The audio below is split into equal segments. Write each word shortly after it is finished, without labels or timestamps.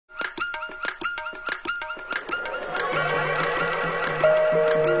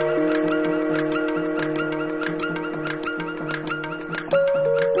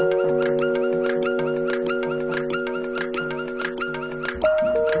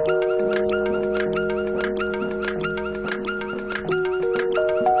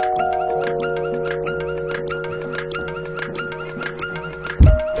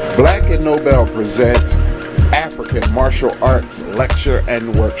Black and Nobel presents African Martial Arts Lecture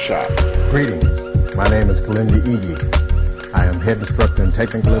and Workshop. Greetings. My name is Kilindi, iYi. I am head instructor and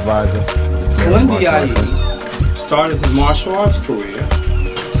technical advisor. Kilindi iYi started his martial arts career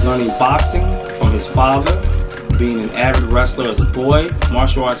learning boxing from his father. Being an avid wrestler as a boy,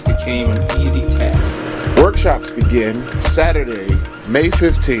 martial arts became an easy task. Workshops begin Saturday, May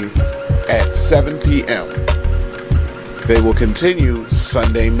 15th at 7 p.m. They will continue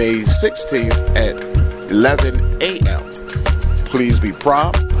Sunday, May 16th at 11 a.m. Please be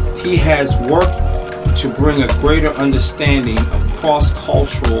prompt. He has worked to bring a greater understanding of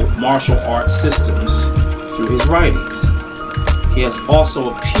cross-cultural martial arts systems through his writings. He has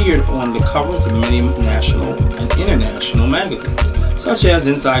also appeared on the covers of many national and international magazines, such as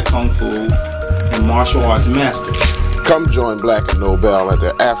Inside Kung Fu and Martial Arts Masters. Come join Black and Nobel at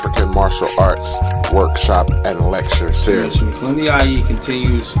the African Martial Arts Workshop and Lecture Series. Kilindi iYi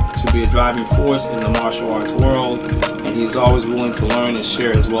continues to be a driving force in the martial arts world, and he's always willing to learn and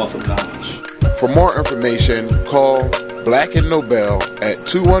share his wealth of knowledge. For more information, call Black and Nobel at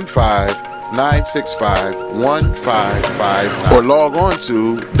 215-965-1559 or log on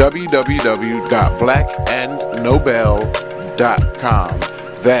to www.blackandnobel.com.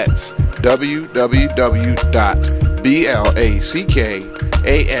 That's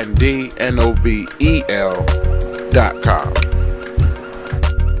www.blackandnobel.com.